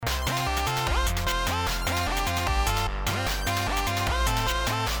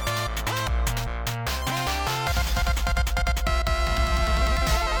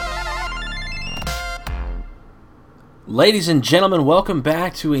Ladies and gentlemen, welcome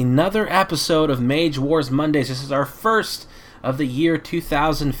back to another episode of Mage Wars Mondays. This is our first of the year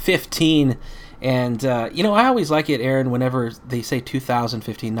 2015. And, I always like it, Aaron, whenever they say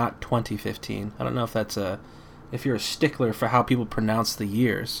 2015, not 2015. I don't know if that's if you're a stickler for how people pronounce the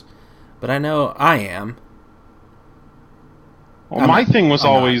years. But I know I am. Well, my thing was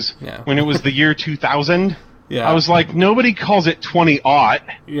always, when it was the year 2000, I was like, nobody calls it 20-aught.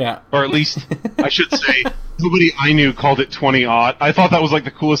 Yeah. Or at least, I should say, nobody I knew called it 20-aught. I thought that was like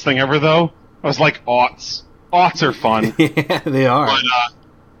the coolest thing ever, though. I was like, aughts. Aughts are fun. Yeah, they are.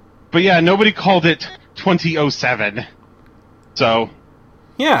 But yeah, nobody called it 2007. So,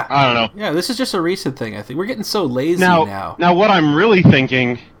 yeah. I don't know. Yeah, this is just a recent thing, I think. We're getting so lazy now. Now, what I'm really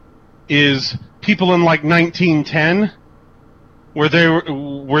thinking is people in like 1910, were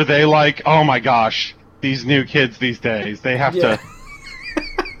they like, oh my gosh, these new kids these days, they have to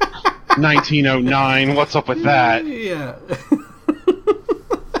 1909, what's up with that? Yeah.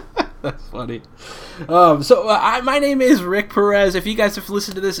 That's funny. My name is Rick Perez. If you guys have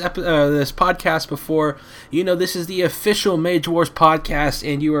listened to this podcast before, you know this is the official Mage Wars podcast,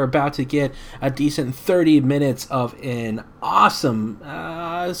 and you are about to get a decent 30 minutes of an awesome,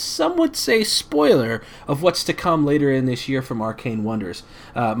 some would say spoiler, of what's to come later in this year from Arcane Wonders.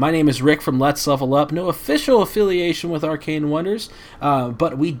 My name is Rick from Let's Level Up. No official affiliation with Arcane Wonders,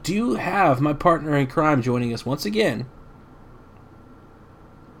 but we do have my partner in crime joining us once again.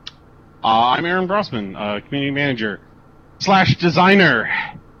 I'm Aaron Brossman, community manager / designer,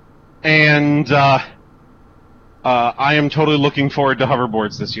 and I am totally looking forward to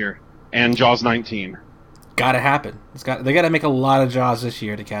hoverboards this year and Jaws 19. Gotta happen. They gotta make a lot of Jaws this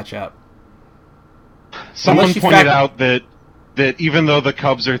year to catch up. Someone pointed out that even though the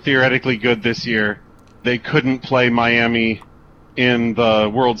Cubs are theoretically good this year, they couldn't play Miami in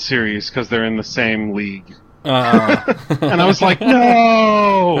the World Series because they're in the same league. And I was like,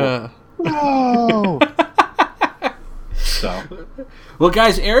 no! No! So. Well,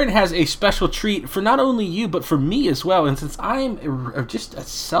 guys, Aaron has a special treat for not only you, but for me as well. And since I'm just a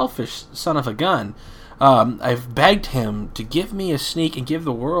selfish son of a gun, I've begged him to give me a sneak and give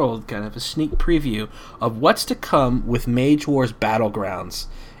the world kind of a sneak preview of what's to come with Mage Wars Battlegrounds.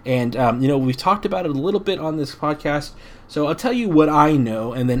 And, we've talked about it a little bit on this podcast, so I'll tell you what I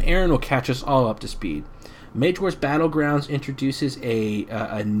know, and then Aaron will catch us all up to speed. Mage Wars Battlegrounds introduces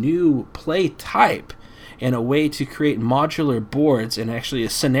a new play type and a way to create modular boards and actually a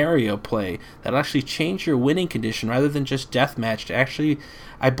scenario play that'll actually change your winning condition rather than just deathmatch to actually,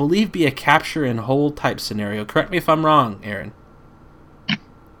 I believe, be a capture and hold type scenario. Correct me if I'm wrong, Aaron.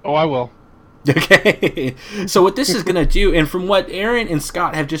 Oh, I will. Okay, so what this is going to do, and from what Aaron and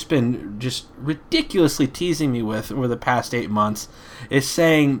Scott have just been ridiculously teasing me with over the past 8 months, is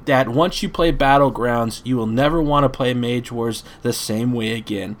saying that once you play Battlegrounds, you will never want to play Mage Wars the same way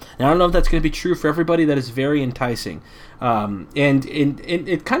again. Now, I don't know if that's going to be true for everybody. That is very enticing, and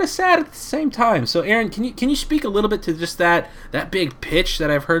it's kind of sad at the same time. So, Aaron, can you speak a little bit to just that big pitch that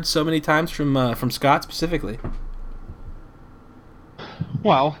I've heard so many times from Scott specifically?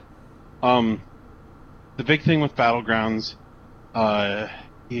 Well. The big thing with Battlegrounds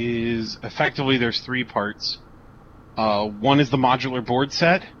is effectively there's 3 parts. One is the modular board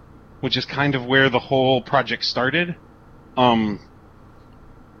set, which is kind of where the whole project started.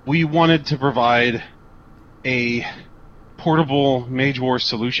 We wanted to provide a portable Mage Wars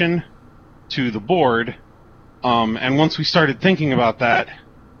solution to the board, and once we started thinking about that,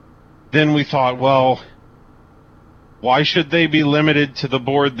 then we thought, well, why should they be limited to the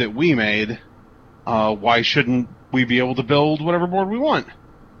board that we made? Why shouldn't we be able to build whatever board we want?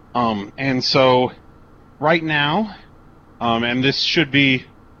 And so, right now, and this should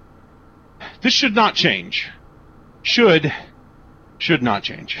not change. Should not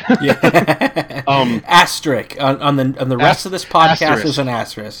change. Yeah. Asterisk on the rest of this podcast is an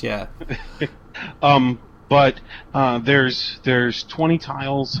asterisk. Yeah. But there's 20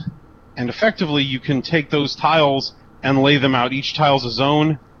 tiles, and effectively you can take those tiles and lay them out. Each tile's a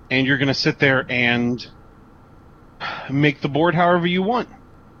zone, and you're going to sit there and make the board however you want.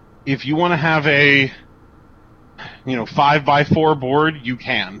 If you want to have a 5x4 board, you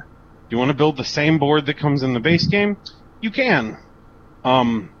can. If you want to build the same board that comes in the base game, you can.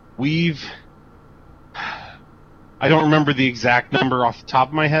 I don't remember the exact number off the top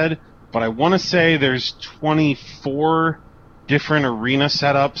of my head, but I want to say there's 24 different arena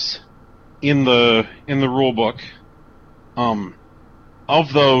setups in the rule book.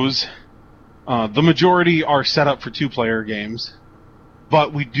 Of those, the majority are set up for 2-player games,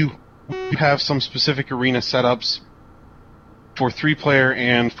 but we do have some specific arena setups for 3-player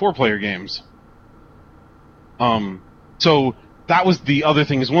and 4-player games. So that was the other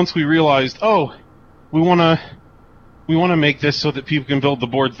thing, is once we realized, oh, we want to make this so that people can build the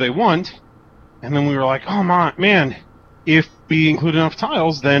boards they want, and then we were like, oh man, if we include enough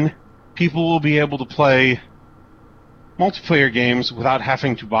tiles, then people will be able to play multiplayer games without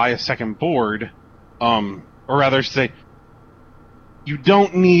having to buy a second board, or rather, I should say, you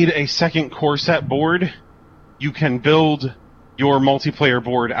don't need a second core set board. You can build your multiplayer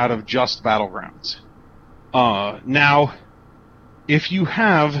board out of just Battlegrounds. Now, if you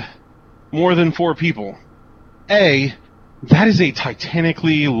have more than 4 people, A, that is a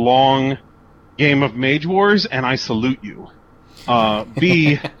titanically long game of Mage Wars, and I salute you.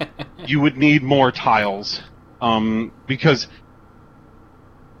 B, you would need more tiles, because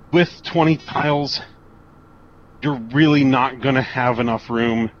with 20 tiles, you're really not going to have enough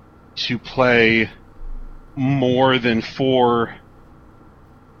room to play more than 4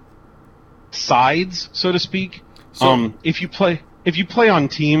 sides, so to speak. So, if you play on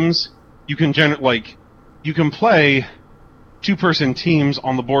teams, you can you can play 2-person teams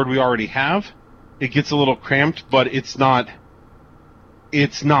on the board we already have. It gets a little cramped, but it's not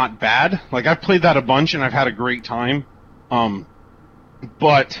bad. Like, I've played that a bunch and I've had a great time.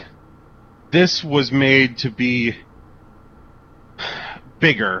 But this was made to be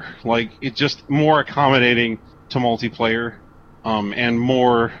bigger. Like, it's just more accommodating to multiplayer, and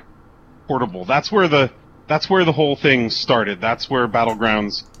more portable. That's where the whole thing started. That's where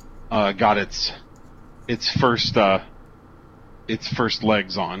Battlegrounds got its first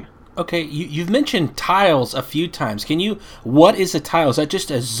legs on. Okay, you've mentioned tiles a few times. What is a tile? Is that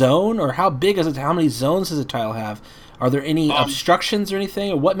just a zone, or how big is it? How many zones does a tile have? Are there any obstructions or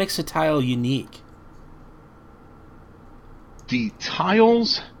anything, or what makes a tile unique? The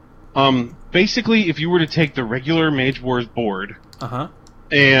tiles, basically, if you were to take the regular Mage Wars board,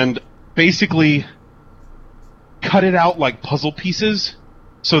 and basically cut it out like puzzle pieces,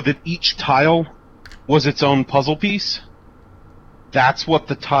 so that each tile was its own puzzle piece. That's what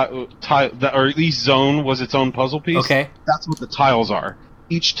or at least zone was its own puzzle piece. Okay. That's what the tiles are.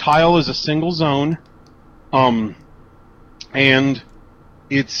 Each tile is a single zone, and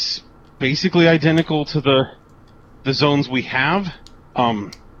it's basically identical to the zones we have.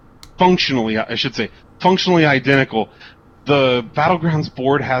 Functionally, I should say, functionally identical. The Battlegrounds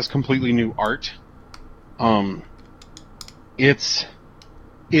board has completely new art. It's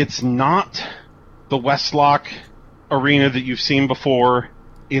not the Westlock arena that you've seen before.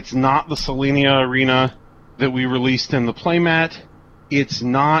 It's not the Selenia arena that we released in the playmat. It's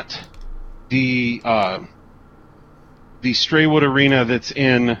not the Straywood arena that's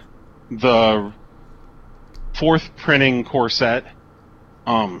in the 4th printing core set,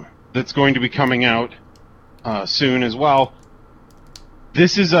 that's going to be coming out soon as well.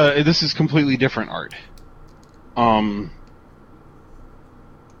 This is completely different art.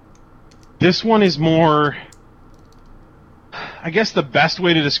 This one is more, I guess the best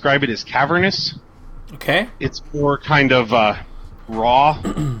way to describe it is cavernous. Okay. It's more kind of raw,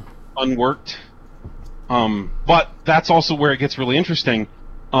 unworked. But that's also where it gets really interesting,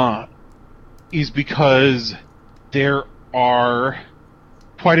 is because there are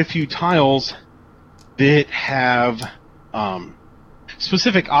quite a few tiles that have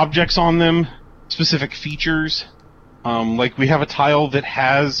specific objects on them, specific features. Like, we have a tile that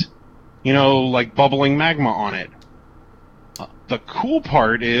has, like bubbling magma on it. The cool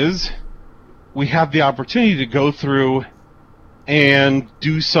part is we have the opportunity to go through and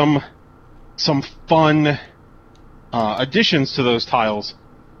do some fun additions to those tiles.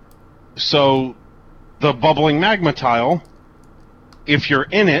 So the bubbling magma tile, if you're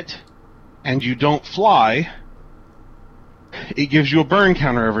in it and you don't fly, it gives you a burn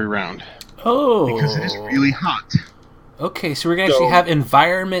counter every round. Oh. Because it is really hot. Okay, so we're going to actually have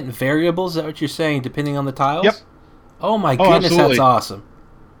environment variables, is that what you're saying, depending on the tiles? Yep. Oh my goodness, absolutely. That's awesome.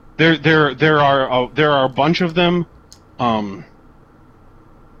 There are a bunch of them. I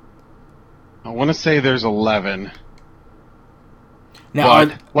want to say there's 11. Now,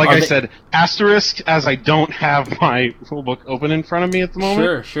 but, I said, asterisk, as I don't have my rulebook open in front of me at the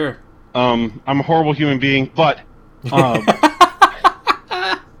moment. Sure. I'm a horrible human being, but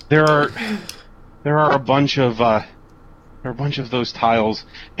there are a bunch of those tiles,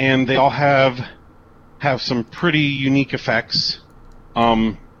 and they all have some pretty unique effects.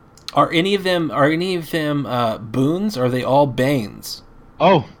 Are any of them boons, or are they all banes?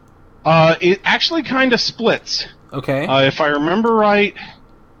 It actually kind of splits. Okay. If I remember right,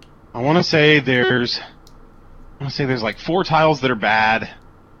 I want to say there's like 4 tiles that are bad.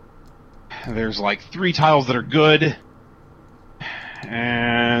 There's like 3 tiles that are good,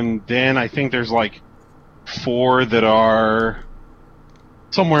 and then I think there's like 4 that are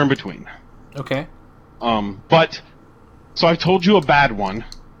somewhere in between. Okay. But so I've told you a bad one.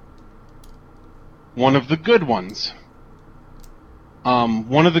 One of the good ones.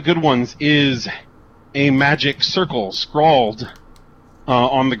 One of the good ones is a magic circle scrawled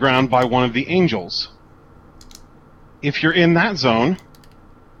on the ground by one of the angels. If you're in that zone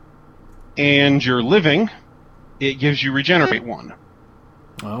and you're living, it gives you regenerate 1.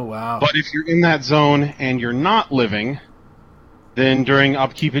 Oh, wow. But if you're in that zone and you're not living, then during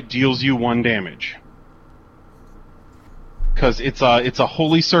upkeep it deals you 1 damage. Because it's a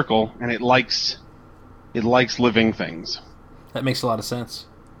holy circle and it likes living things. That makes a lot of sense.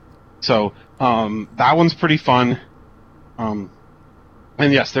 So that one's pretty fun. And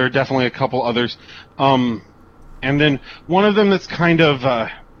yes, there are definitely a couple others. And then one of them that's kind of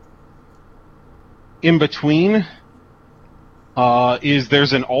in between is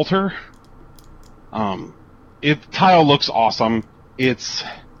there's an altar. The tile looks awesome. It's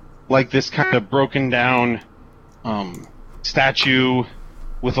like this kind of broken down statue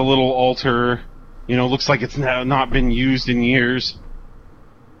with a little altar. You know, looks like it's not been used in years.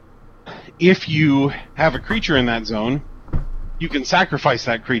 If you have a creature in that zone, you can sacrifice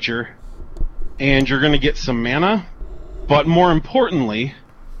that creature, and you're going to get some mana, but more importantly,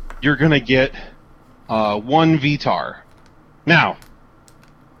 you're going to get 1 Vitar. Now,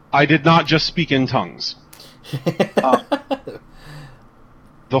 I did not just speak in tongues.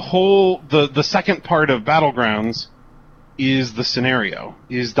 The second part of Battlegrounds is the scenario,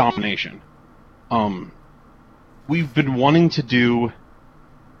 is domination. We've been wanting to do,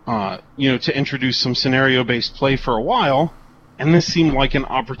 to introduce some scenario-based play for a while, and this seemed like an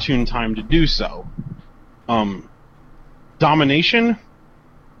opportune time to do so. Domination,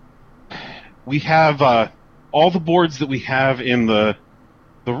 we have all the boards that we have in the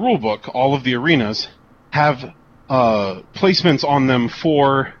rulebook, all of the arenas, have placements on them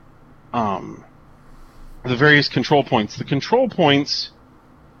for the various control points. The control points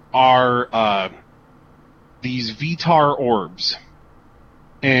are these Vitar orbs.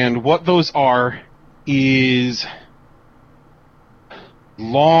 And what those are is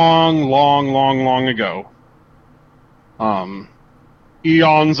long ago.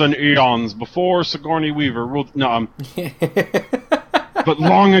 Eons and eons before Sigourney Weaver ruled. No, but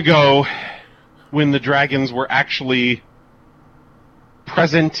long ago, when the dragons were actually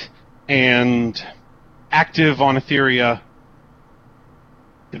present and active on Etheria,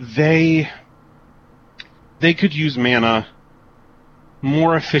 they could use mana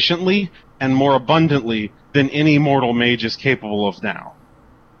more efficiently and more abundantly than any mortal mage is capable of now.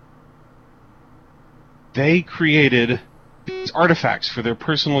 They created these artifacts for their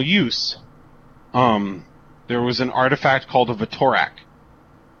personal use. There was an artifact called a Vitorak.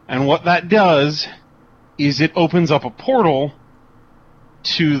 And what that does is it opens up a portal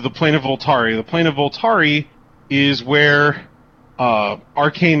to the Plane of Voltari. The Plane of Voltari is where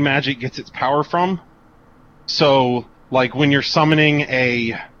arcane magic gets its power from. So, like when you're summoning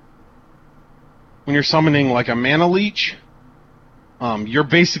like a mana leech, you're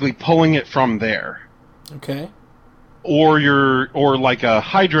basically pulling it from there. Okay. Or like a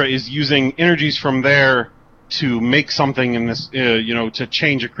Hydra is using energies from there to make something in this, to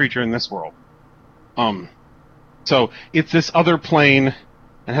change a creature in this world. So it's this other plane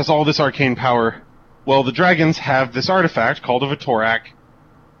and has all this arcane power. Well, the dragons have this artifact called a Vitorak,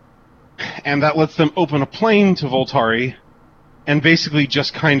 and that lets them open a plane to Voltari and basically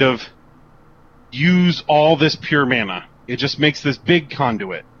just kind of use all this pure mana. It just makes this big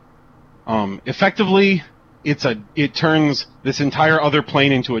conduit. Effectively, it turns this entire other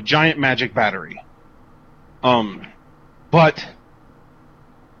plane into a giant magic battery. But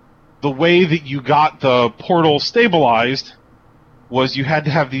the way that you got the portal stabilized was you had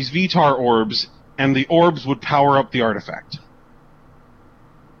to have these Vitar orbs, and the orbs would power up the artifact.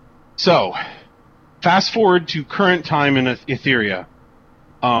 So, fast forward to current time in Etheria.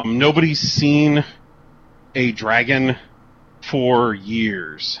 Nobody's seen a dragon for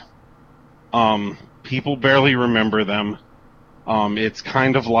years. People barely remember them. It's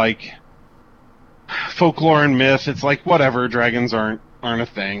kind of like folklore and myth. It's like, whatever, dragons aren't a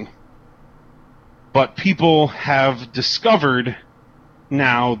thing. But people have discovered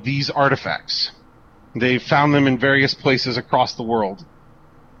now these artifacts. They've found them in various places across the world.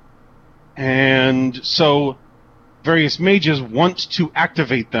 And so various mages want to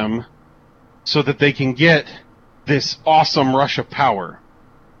activate them so that they can get this awesome rush of power.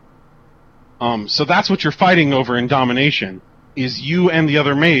 So that's what you're fighting over in Domination, is you and the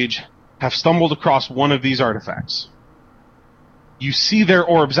other mage have stumbled across one of these artifacts. You see their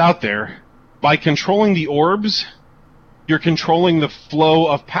orbs out there, by controlling the orbs, you're controlling the flow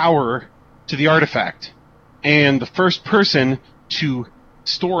of power to the artifact. And the first person to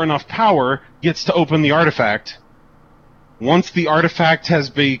store enough power gets to open the artifact. Once the artifact has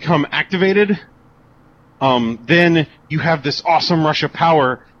become activated, then you have this awesome rush of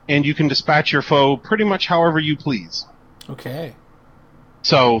power, and you can dispatch your foe pretty much however you please. Okay.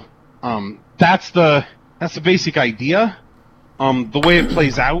 So, that's the basic idea. The way it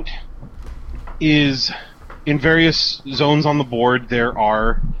plays out is in various zones on the board there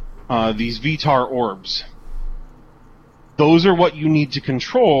are these Vitar orbs. Those are what you need to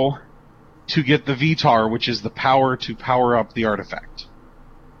control to get the Vitar, which is the power to power up the artifact.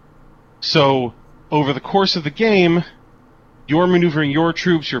 So, over the course of the game, you're maneuvering your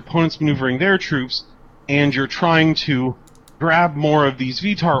troops, your opponent's maneuvering their troops, and you're trying to grab more of these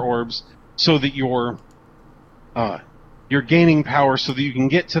Vitar orbs so that you're gaining power so that you can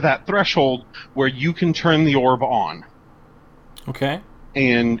get to that threshold where you can turn the orb on. Okay.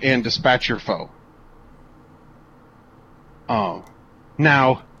 And dispatch your foe.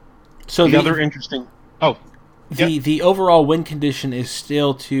 Now, so the other interesting... The overall win condition is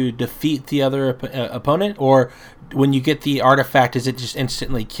still to defeat the other opponent, or when you get the artifact, is it just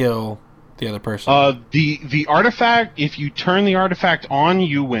instantly kill the other person? The artifact, if you turn the artifact on,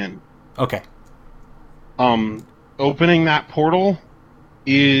 you win. Okay. Opening that portal,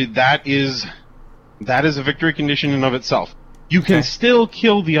 that is a victory condition in and of itself. You can still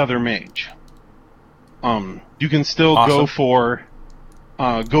kill the other mage. You can still go for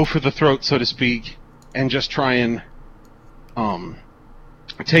the throat, so to speak, and just try and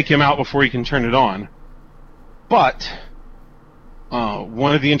take him out before he can turn it on. But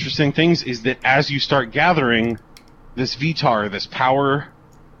one of the interesting things is that as you start gathering this Vitar, this power,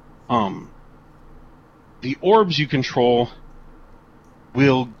 the orbs you control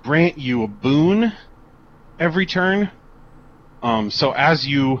will grant you a boon every turn. So as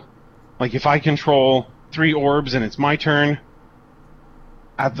you, like if I control 3 orbs and it's my turn,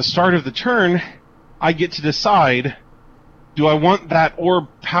 at the start of the turn, I get to decide, do I want that orb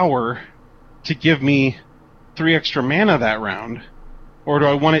power to give me 3 extra mana that round, or do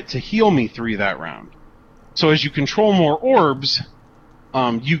I want it to heal me 3 that round? So as you control more orbs,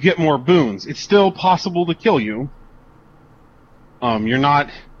 you get more boons. It's still possible to kill you. You're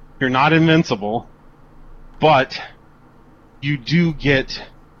not invincible, but you do get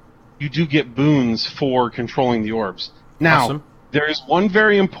boons for controlling the orbs. Now, awesome. There is one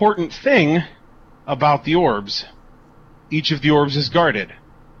very important thing about the orbs. Each of the orbs is guarded.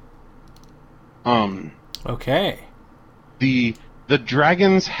 Okay. The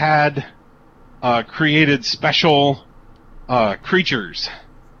dragons had created special creatures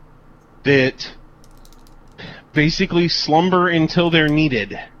that basically slumber until they're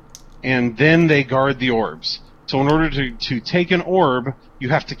needed, and then they guard the orbs. So in order to take an orb, you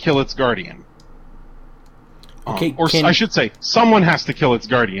have to kill its guardian. Okay, I should say, someone has to kill its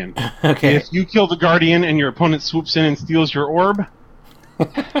guardian. Okay. If you kill the guardian and your opponent swoops in and steals your orb,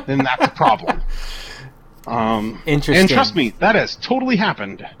 then that's a problem. Interesting. And trust me, that has totally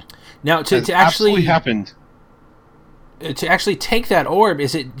happened. Now, to actually absolutely happened. To actually take that orb,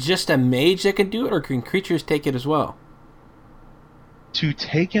 is it just a mage that can do it, or can creatures take it as well? To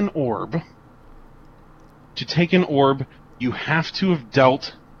take an orb, you have to have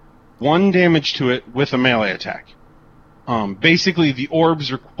dealt 1 damage to it with a melee attack. Basically, the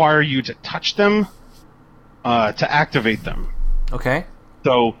orbs require you to touch them to activate them. Okay.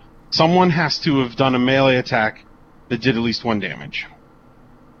 So, someone has to have done a melee attack that did at least 1 damage.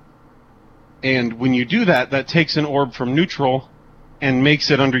 And when you do that, that takes an orb from neutral and makes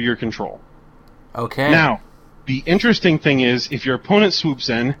it under your control. Okay. Now, the interesting thing is, if your opponent swoops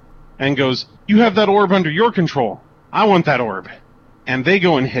in and goes, "You have that orb under your control. I want that orb," and they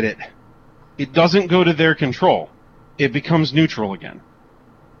go and hit it, it doesn't go to their control. It becomes neutral again.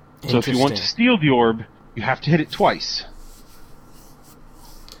 So if you want to steal the orb, you have to hit it twice.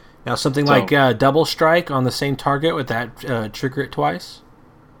 Now, something like double strike on the same target, would that trigger it twice?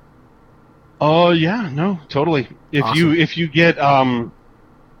 Oh, yeah, no, totally. If you get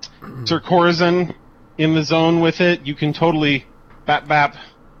Sir Corazon in the zone with it, you can totally bap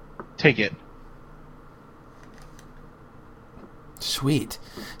take it. Sweet.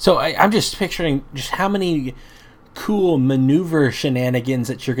 So I'm just picturing just how many cool maneuver shenanigans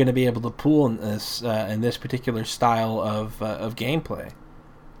that you're going to be able to pull in this particular style of gameplay.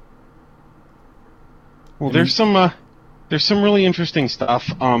 Well, there's some really interesting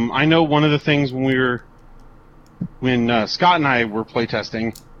stuff. I know one of the things when Scott and I were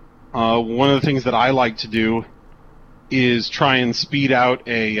playtesting, one of the things that I like to do is try and speed out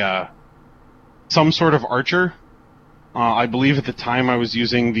a some sort of archer. I believe at the time I was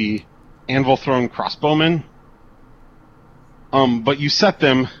using the anvil thrown crossbowman. But you set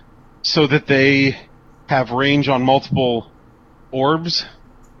them so that they have range on multiple orbs,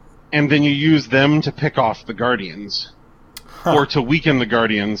 and then you use them to pick off the guardians, or to weaken the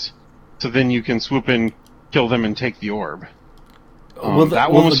guardians, so then you can swoop in, kill them, and take the orb. Will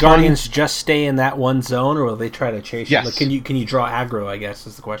the guardians just stay in that one zone, or will they try to chase you? Yes. Like, can you draw aggro, I guess,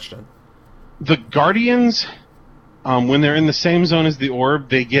 is the question. The guardians, when they're in the same zone as the orb,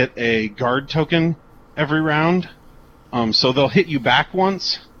 they get a guard token every round. So they'll hit you back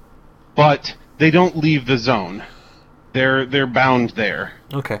once, but they don't leave the zone. They're bound there.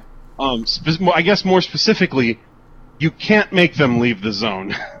 Okay. I guess more specifically, you can't make them leave the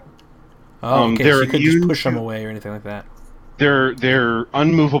zone. Oh, okay. So you could just push them away or anything like that. They're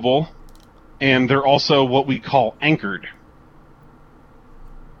unmovable, and they're also what we call anchored.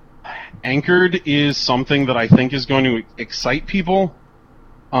 Anchored is something that I think is going to excite people.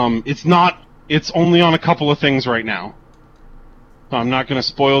 It's not. It's only on a couple of things right now. So I'm not going to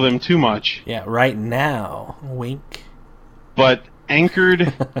spoil them too much. Yeah, right now. Wink. But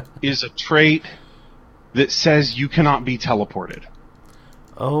anchored is a trait that says you cannot be teleported.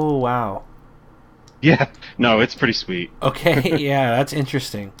 Oh, wow. Yeah, no, it's pretty sweet. Okay, yeah, that's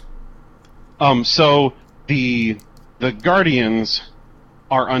interesting. So the guardians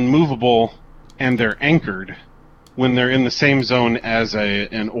are unmovable and they're anchored when they're in the same zone as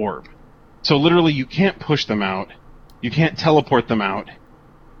an orb. So literally, you can't push them out, you can't teleport them out,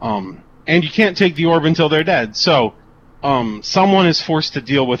 and you can't take the orb until they're dead. So someone is forced to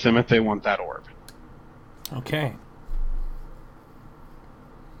deal with them if they want that orb. Okay.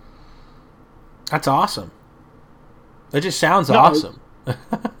 That's awesome. It just sounds awesome.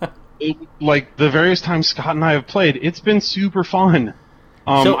 Like, the various times Scott and I have played, it's been super fun.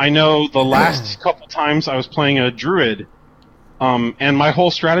 So, I know the last couple times I was playing a druid, and my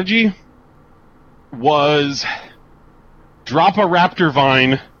whole strategy was drop a raptor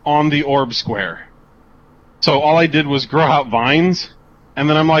vine on the orb square. So all I did was grow out vines, and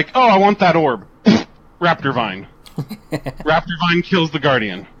then I'm like, oh, I want that orb. Raptor vine. Raptor vine kills the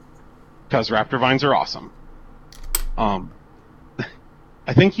guardian. Because raptor vines are awesome.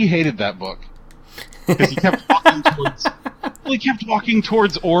 I think he hated that book. Because he kept walking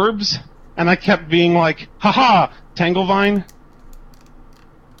towards orbs, and I kept being like, haha, Tanglevine.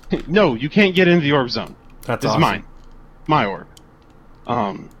 No, you can't get into the orb zone. That's this awesome. is mine. My orb.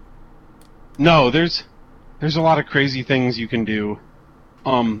 No, there's a lot of crazy things you can do.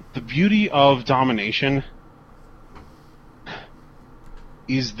 The beauty of domination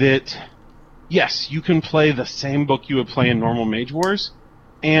is that, yes, you can play the same book you would play in normal Mage Wars,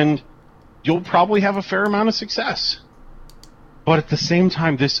 and you'll probably have a fair amount of success. But at the same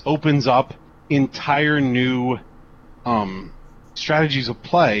time, this opens up entire new strategies of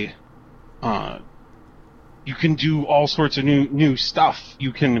play. You can do all sorts of new stuff.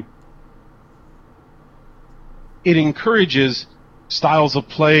 It encourages styles of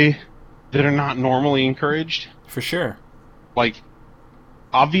play that are not normally encouraged. For sure. Like,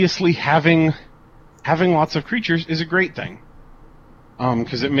 obviously having lots of creatures is a great thing.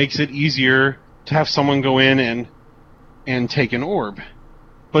 Because it makes it easier to have someone go in and take an orb.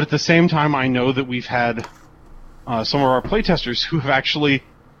 But at the same time, I know that we've had some of our playtesters who have actually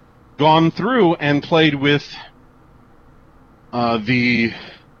gone through and played with the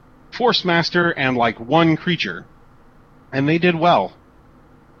Force Master and like one creature, and they did well.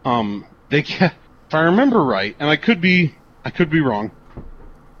 If I remember right, and I could be wrong,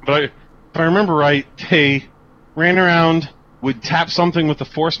 but if I remember right, they ran around, would tap something with the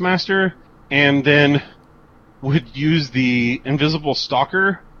Force Master, and then would use the Invisible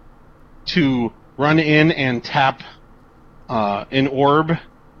Stalker to run in and tap an orb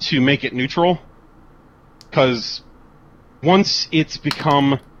to make it neutral. Because once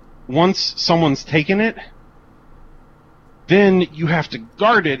someone's taken it, then you have to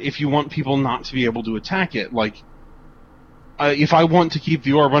guard it if you want people not to be able to attack it. Like, if I want to keep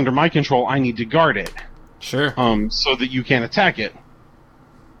the orb under my control, I need to guard it. Sure. So that you can't attack it.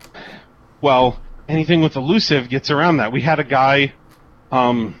 Well, anything with elusive gets around that. We had a guy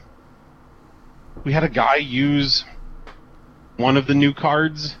use one of the new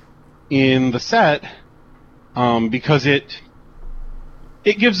cards in the set because it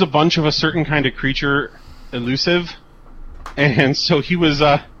gives a bunch of a certain kind of creature elusive, and so he was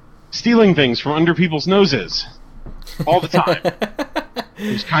stealing things from under people's noses all the time.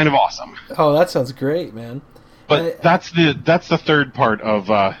 It was kind of awesome. Oh, that sounds great, man. But that's the third part of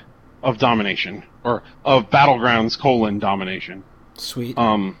domination, or of Battlegrounds : domination. Sweet.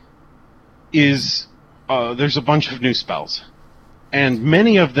 is there's a bunch of new spells, and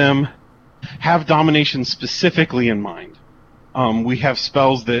many of them have domination specifically in mind. We have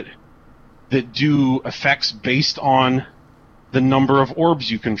spells that do effects based on the number of orbs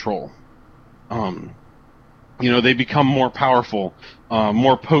you control. They become more powerful,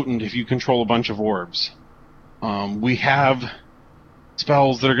 more potent if you control a bunch of orbs. We have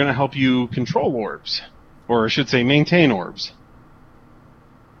spells that are going to help you control orbs, or I should say maintain orbs.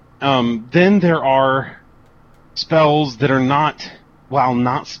 Then there are spells that are not, while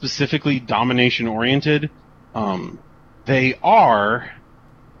not specifically domination oriented, they are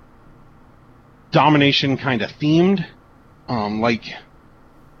domination kind of themed. Like,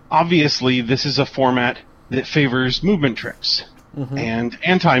 obviously, this is a format that favors movement tricks and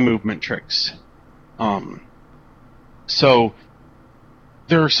anti-movement tricks. So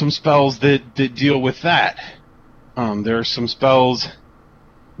there are some spells that deal with that. There are some spells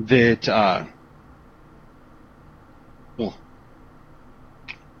that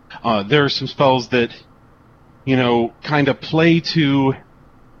there are some spells that kind of play to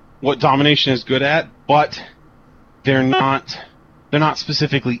what domination is good at, but they're not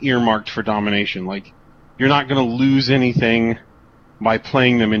specifically earmarked for domination. Like, you're not going to lose anything by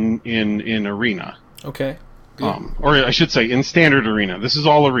playing them in arena. Okay. Or I should say in standard arena. This is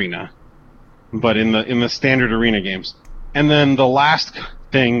all arena, but in the standard arena games. And then the last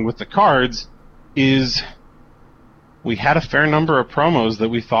thing with the cards is we had a fair number of promos that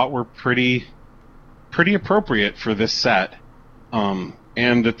we thought were pretty appropriate for this set, and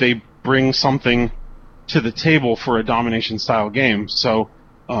that they bring something to the table for a domination style game. So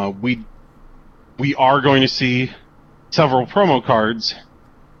we are going to see several promo cards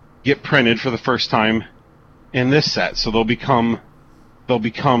get printed for the first time in this set, so they'll become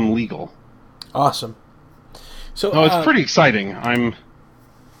legal. Awesome. So it's pretty exciting. I'm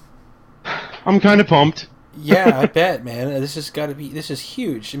kind of pumped. Yeah, I bet, man. This is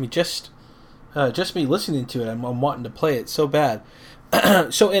huge. I mean, just me listening to it, I'm wanting to play it so bad.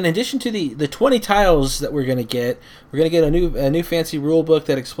 So in addition to the 20 tiles that we're gonna get a new fancy rule book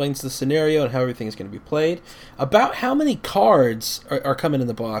that explains the scenario and how everything is gonna be played. About how many cards are coming in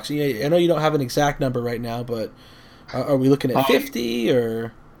the box? I know you don't have an exact number right now, but are we looking at 50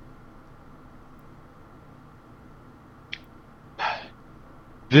 or?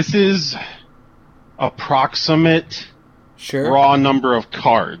 This is approximate Sure. raw number of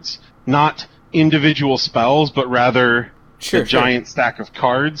cards, not individual spells, but rather the giant stack of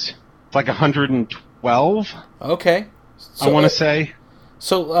cards. It's like 112. Okay. So, I want to say.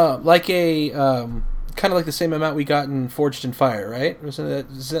 So, like a kind of like the same amount we got in Forged in Fire, right? Is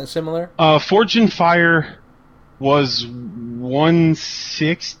that similar? Forged in Fire was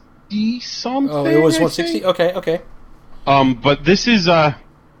 160 something. Oh, it was 160. Okay. But this is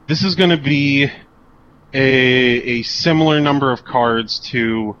going to be a similar number of cards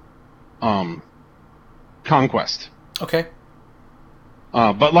to Conquest. Okay.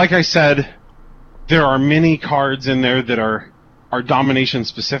 But like I said, there are many cards in there that are domination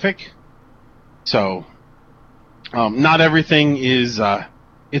specific. So, not everything is,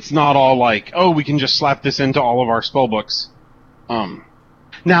 it's not all like, oh, we can just slap this into all of our spell books.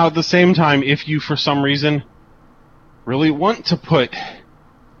 Now, at the same time, if you, for some reason, really want to put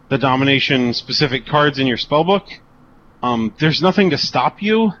the domination specific cards in your spellbook, there's nothing to stop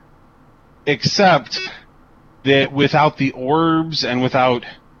you, except that without the orbs and without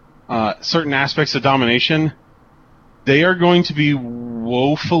certain aspects of domination, they are going to be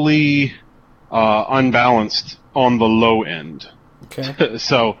woefully unbalanced on the low end. Okay.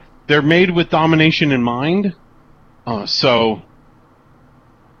 So they're made with domination in mind. So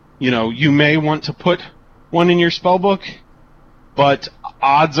you may want to put one in your spellbook, but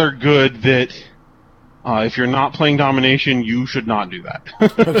odds are good that if you're not playing domination, you should not do that.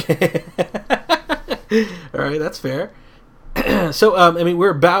 Okay. All right, that's fair. So, I mean,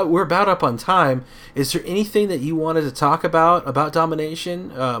 we're about up on time. Is there anything that you wanted to talk about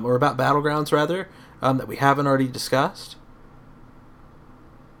domination, or about Battlegrounds rather, that we haven't already discussed?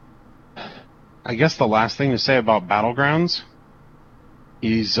 I guess the last thing to say about Battlegrounds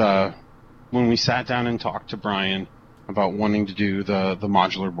is when we sat down and talked to Brian about wanting to do the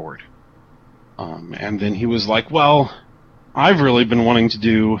modular board. And then he was like, well, I've really been wanting to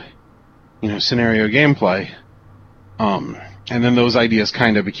do, scenario gameplay. And then those ideas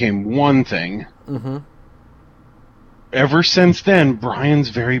kind of became one thing. Mm-hmm. Ever since then, Brian's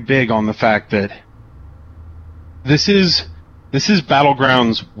very big on the fact that this is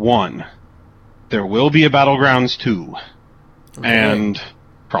Battlegrounds 1. There will be a Battlegrounds 2. Okay. And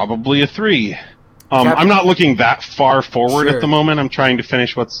probably a 3. I'm not looking that far forward Sure. at the moment. I'm trying to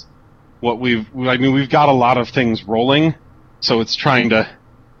finish what's we've got a lot of things rolling, so it's trying to,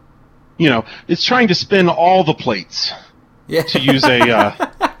 it's trying to spin all the plates. Yeah. To use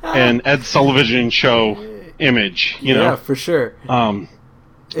an Ed Sullivan show image, Yeah, for sure.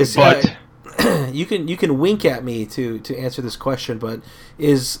 But you can wink at me to answer this question, but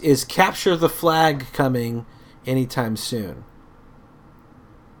is Capture the Flag coming anytime soon?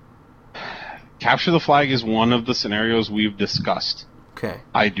 Capture the Flag is one of the scenarios we've discussed. Okay.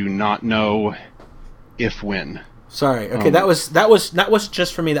 I do not know if when. Sorry. Okay, that was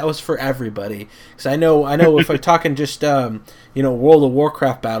just for me. That was for everybody. Because I know. If I'm talking just World of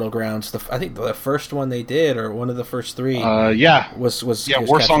Warcraft Battlegrounds, I think the first one they did, or one of the first three. Was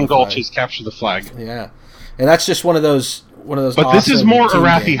Warsong Gulch is Capture the Flag. Yeah, and that's just one of those. But awesome this is more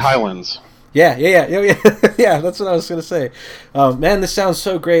Arathi games. Highlands. Yeah. Yeah, that's what I was gonna say. Man, this sounds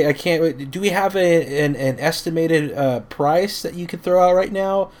so great. I can't wait. Do we have an estimated price that you could throw out right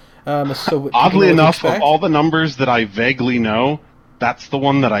now? So oddly enough, of all the numbers that I vaguely know, that's the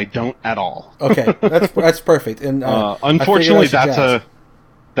one that I don't at all. Okay, that's perfect. And unfortunately,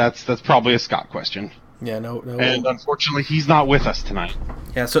 that's probably a Scott question. Yeah, no. And unfortunately, he's not with us tonight.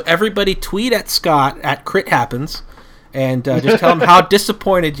 Yeah, so everybody tweet at Scott at Crit Happens, and just tell him how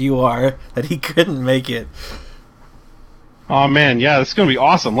disappointed you are that he couldn't make it. Oh man, yeah, this is gonna be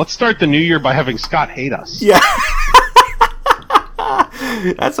awesome. Let's start the new year by having Scott hate us. Yeah.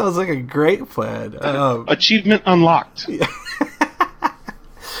 That sounds like a great plan. Achievement unlocked.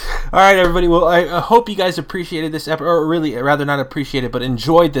 All right, everybody. Well, I hope you guys appreciated this episode, or really, rather not appreciated, but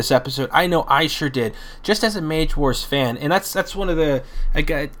enjoyed this episode. I know I sure did, just as a Mage Wars fan. And that's one of I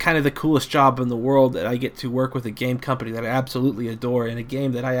got kind of the coolest job in the world, that I get to work with a game company that I absolutely adore, and a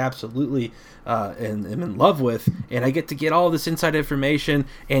game that I absolutely am in love with, and I get all this inside information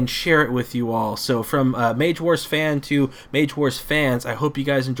and share it with you all. So from Mage Wars fan to Mage Wars fans, I hope you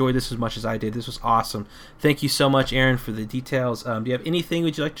guys enjoyed this as much as I did. This was awesome. Thank you so much, Aaron, for the details. Do you have anything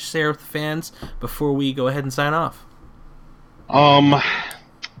would you like to share with the fans before we go ahead and sign off?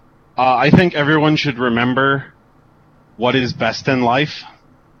 I think everyone should remember what is best in life.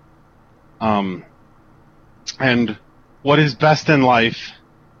 And what is best in life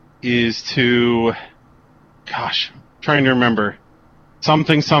is to, trying to remember,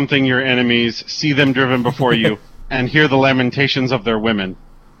 something your enemies, see them driven before you, and hear the lamentations of their women.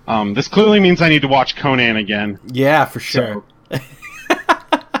 This clearly means I need to watch Conan again. Yeah, for sure. So,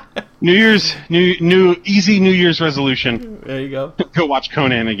 New Year's resolution. There you go. Go watch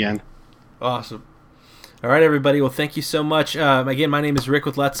Conan again. Awesome. All right, everybody. Well, thank you so much. Again, my name is Rick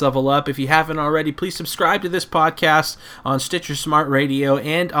with Let's Level Up. If you haven't already, please subscribe to this podcast on Stitcher Smart Radio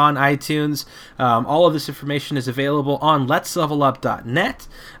and on iTunes. All of this information is available on letslevelup.net.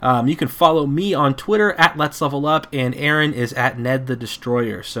 You can follow me on Twitter at Let's Level Up, and Aaron is at Ned the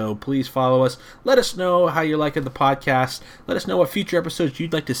Destroyer. So please follow us. Let us know how you're liking the podcast. Let us know what future episodes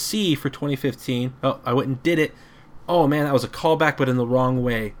you'd like to see for 2015. Oh, I went and did it. Oh, man, that was a callback, but in the wrong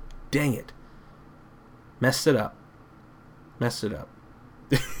way. Dang it. Messed it up.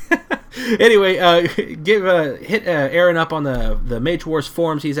 Anyway, hit Aaron up on the Mage Wars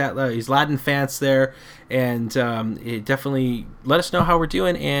forums. He's Latin Fans there, and definitely let us know how we're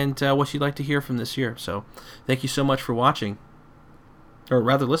doing and what you'd like to hear from this year. So, thank you so much for watching, or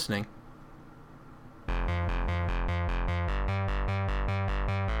rather listening.